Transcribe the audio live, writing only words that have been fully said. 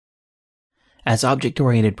As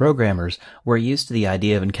object-oriented programmers, we're used to the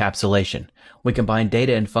idea of encapsulation. We combine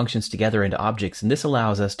data and functions together into objects, and this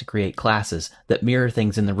allows us to create classes that mirror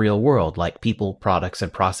things in the real world, like people, products,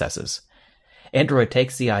 and processes. Android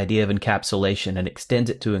takes the idea of encapsulation and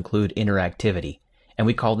extends it to include interactivity, and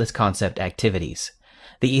we call this concept activities.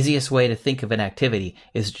 The easiest way to think of an activity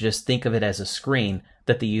is to just think of it as a screen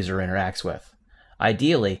that the user interacts with.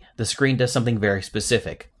 Ideally, the screen does something very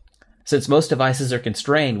specific. Since most devices are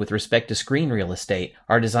constrained with respect to screen real estate,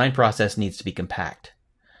 our design process needs to be compact.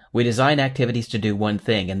 We design activities to do one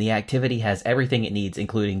thing, and the activity has everything it needs,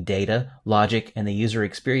 including data, logic, and the user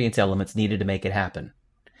experience elements needed to make it happen.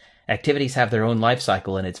 Activities have their own life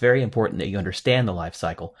cycle, and it's very important that you understand the life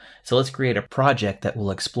cycle. So let's create a project that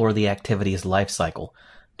will explore the activity's life cycle.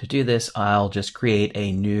 To do this, I'll just create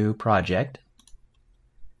a new project,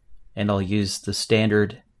 and I'll use the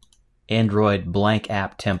standard Android blank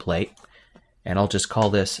app template, and I'll just call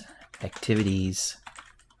this Activities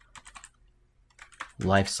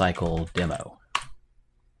Lifecycle Demo.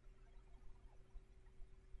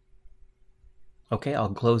 Okay, I'll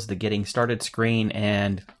close the Getting Started screen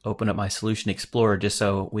and open up my Solution Explorer just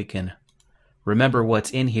so we can remember what's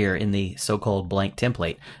in here in the so-called blank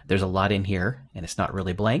template. There's a lot in here, and it's not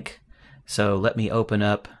really blank. So let me open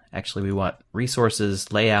up, actually we want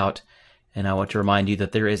Resources, Layout, and I want to remind you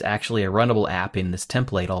that there is actually a runnable app in this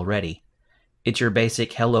template already. It's your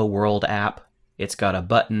basic Hello World app. It's got a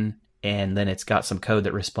button, and then it's got some code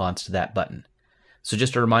that responds to that button. So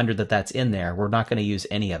just a reminder that that's in there. We're not going to use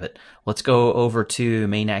any of it. Let's go over to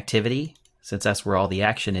Main Activity, since that's where all the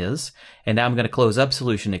action is. And now I'm going to close up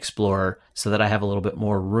Solution Explorer so that I have a little bit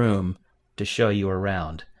more room to show you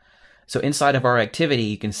around. So inside of our activity,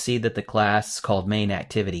 you can see that the class is called Main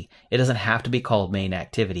Activity. It doesn't have to be called Main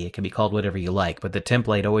Activity. It can be called whatever you like, but the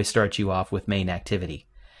template always starts you off with Main Activity.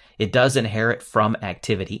 It does inherit from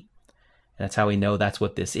Activity. That's how we know that's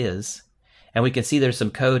what this is. And we can see there's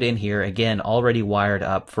some code in here, again, already wired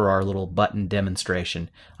up for our little button demonstration.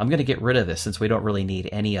 I'm going to get rid of this since we don't really need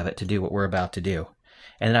any of it to do what we're about to do.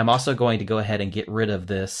 And then I'm also going to go ahead and get rid of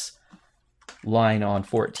this line on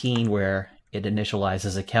 14 where it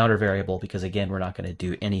initializes a counter variable because, again, we're not going to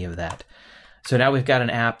do any of that. So now we've got an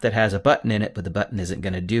app that has a button in it, but the button isn't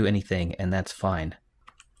going to do anything, and that's fine.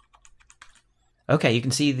 Okay, you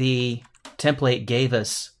can see the template gave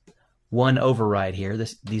us one override here.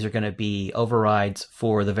 These are going to be overrides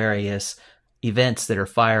for the various events that are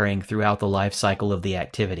firing throughout the life cycle of the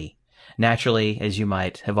activity. Naturally, as you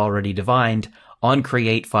might have already divined,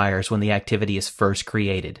 onCreate fires when the activity is first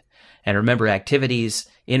created. And remember, activities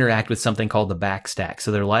interact with something called the backstack.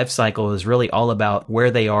 So their life cycle is really all about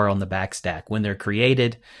where they are on the backstack when they're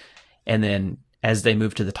created, and then as they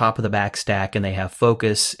move to the top of the backstack and they have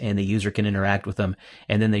focus and the user can interact with them,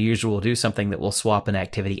 and then the user will do something that will swap an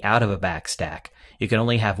activity out of a backstack. You can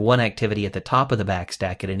only have one activity at the top of the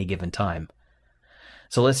backstack at any given time.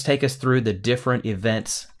 So let's take us through the different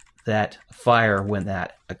events that fire when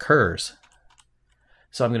that occurs.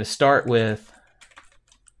 So I'm going to start with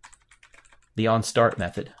the onStart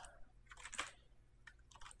method.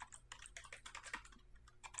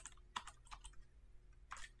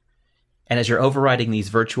 And as you're overriding these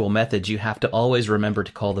virtual methods, you have to always remember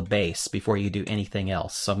to call the base before you do anything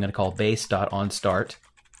else. So I'm going to call base.onStart.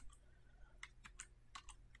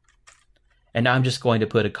 And now I'm just going to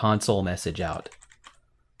put a console message out.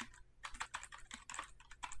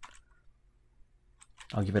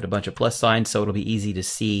 I'll give it a bunch of plus signs so it'll be easy to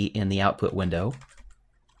see in the output window.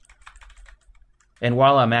 And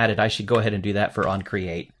while I'm at it, I should go ahead and do that for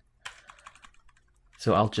onCreate.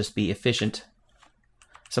 So I'll just be efficient.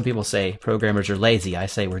 Some people say programmers are lazy. I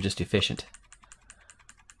say we're just efficient.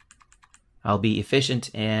 I'll be efficient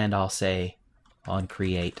and I'll say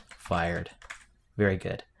onCreate fired. Very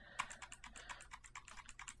good.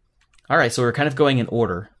 All right, so we're kind of going in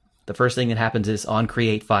order. The first thing that happens is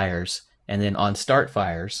onCreate fires, and then onStart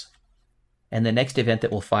fires. And the next event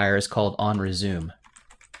that will fire is called onResume.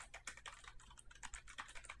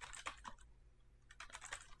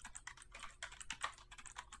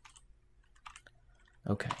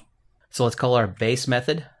 Okay, so let's call our base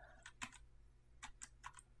method.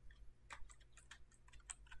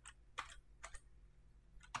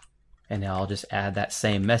 And now I'll just add that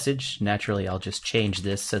same message. Naturally, I'll just change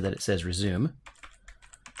this so that it says resume.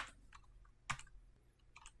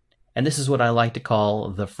 And this is what I like to call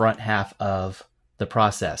the front half of the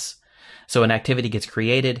process. So an activity gets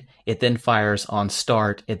created, it then fires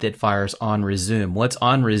onStart, it then fires onResume. Once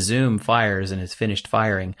onResume fires and is finished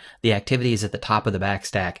firing, the activity is at the top of the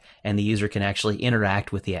backstack and the user can actually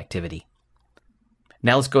interact with the activity.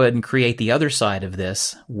 Now let's go ahead and create the other side of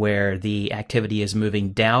this where the activity is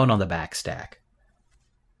moving down on the backstack.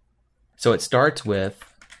 So it starts with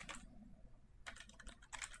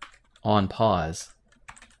on pause.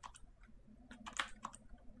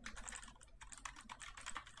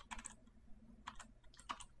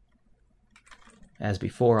 As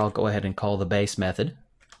before, I'll go ahead and call the base method.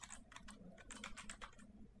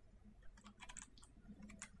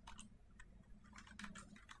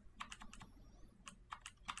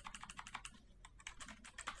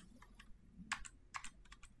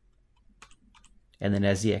 And then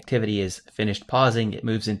as the activity is finished pausing, it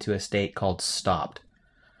moves into a state called stopped.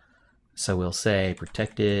 So we'll say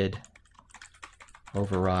protected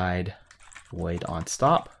override void on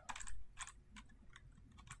stop.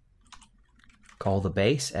 Call the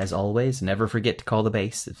base, as always. Never forget to call the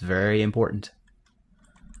base. It's very important.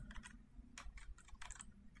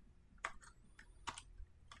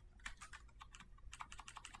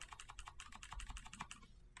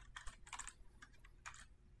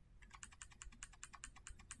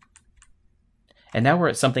 And now we're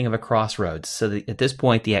at something of a crossroads. So at this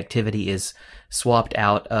point, the activity is swapped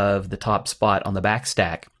out of the top spot on the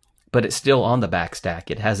backstack, but it's still on the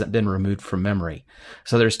backstack. It hasn't been removed from memory.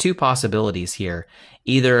 So there's two possibilities here.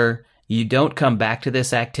 Either you don't come back to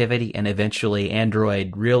this activity and eventually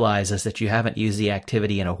Android realizes that you haven't used the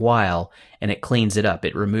activity in a while and it cleans it up.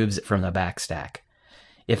 It removes it from the backstack.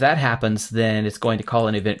 If that happens, then it's going to call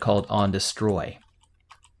an event called onDestroy.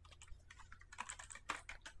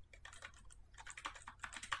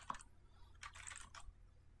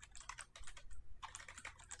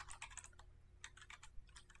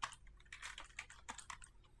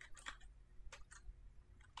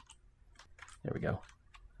 There we go.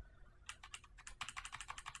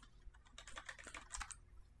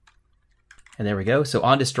 And there we go. So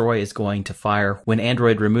onDestroy is going to fire when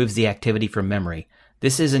Android removes the activity from memory.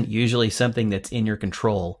 This isn't usually something that's in your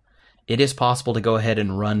control. It is possible to go ahead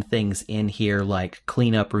and run things in here like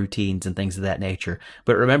cleanup routines and things of that nature.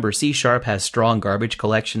 But remember, C# has strong garbage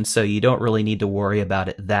collection, so you don't really need to worry about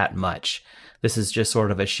it that much. This is just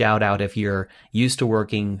sort of a shout out if you're used to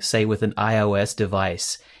working, say, with an iOS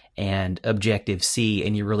device and Objective-C,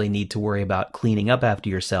 and you really need to worry about cleaning up after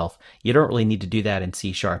yourself. You don't really need to do that in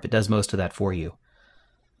C#. It does most of that for you.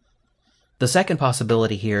 The second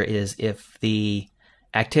possibility here is if the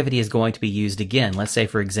activity is going to be used again. Let's say,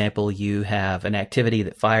 for example, you have an activity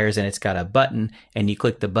that fires and it's got a button, and you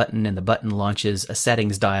click the button and the button launches a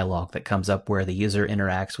settings dialog that comes up where the user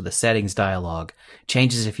interacts with a settings dialog,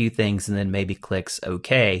 changes a few things, and then maybe clicks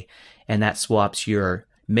OK, and that swaps your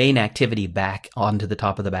main activity back onto the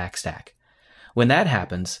top of the backstack. When that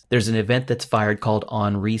happens, there's an event that's fired called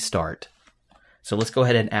onRestart. So let's go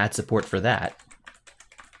ahead and add support for that.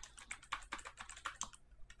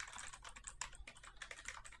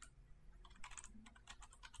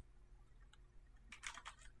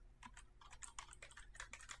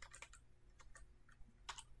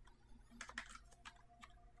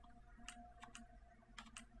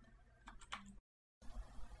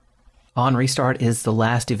 OnRestart is the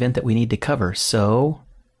last event that we need to cover, so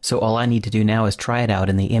all I need to do now is try it out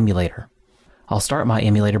in the emulator. I'll start my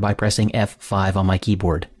emulator by pressing F5 on my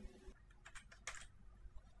keyboard.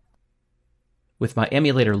 With my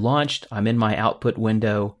emulator launched, I'm in my output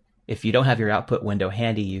window. If you don't have your output window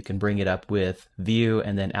handy, you can bring it up with View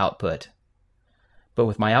and then Output. But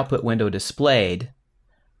with my output window displayed,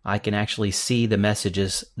 I can actually see the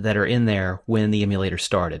messages that are in there when the emulator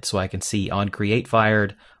started. So I can see onCreate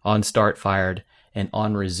fired, onStart fired, and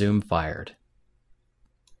onResume fired.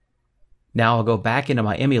 Now I'll go back into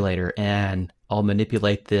my emulator and I'll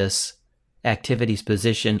manipulate this activity's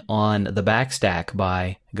position on the backstack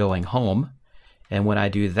by going home. And when I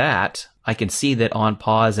do that, I can see that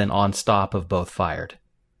onPause and onStop have both fired.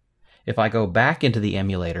 If I go back into the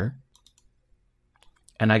emulator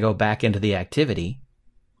and I go back into the activity,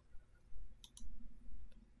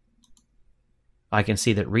 I can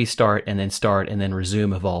see that restart and then start and then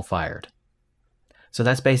resume have all fired. So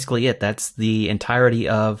that's basically it. That's the entirety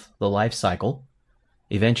of the life cycle.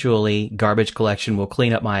 Eventually, garbage collection will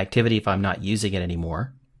clean up my activity if I'm not using it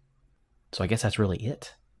anymore. So I guess that's really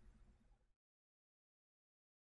it.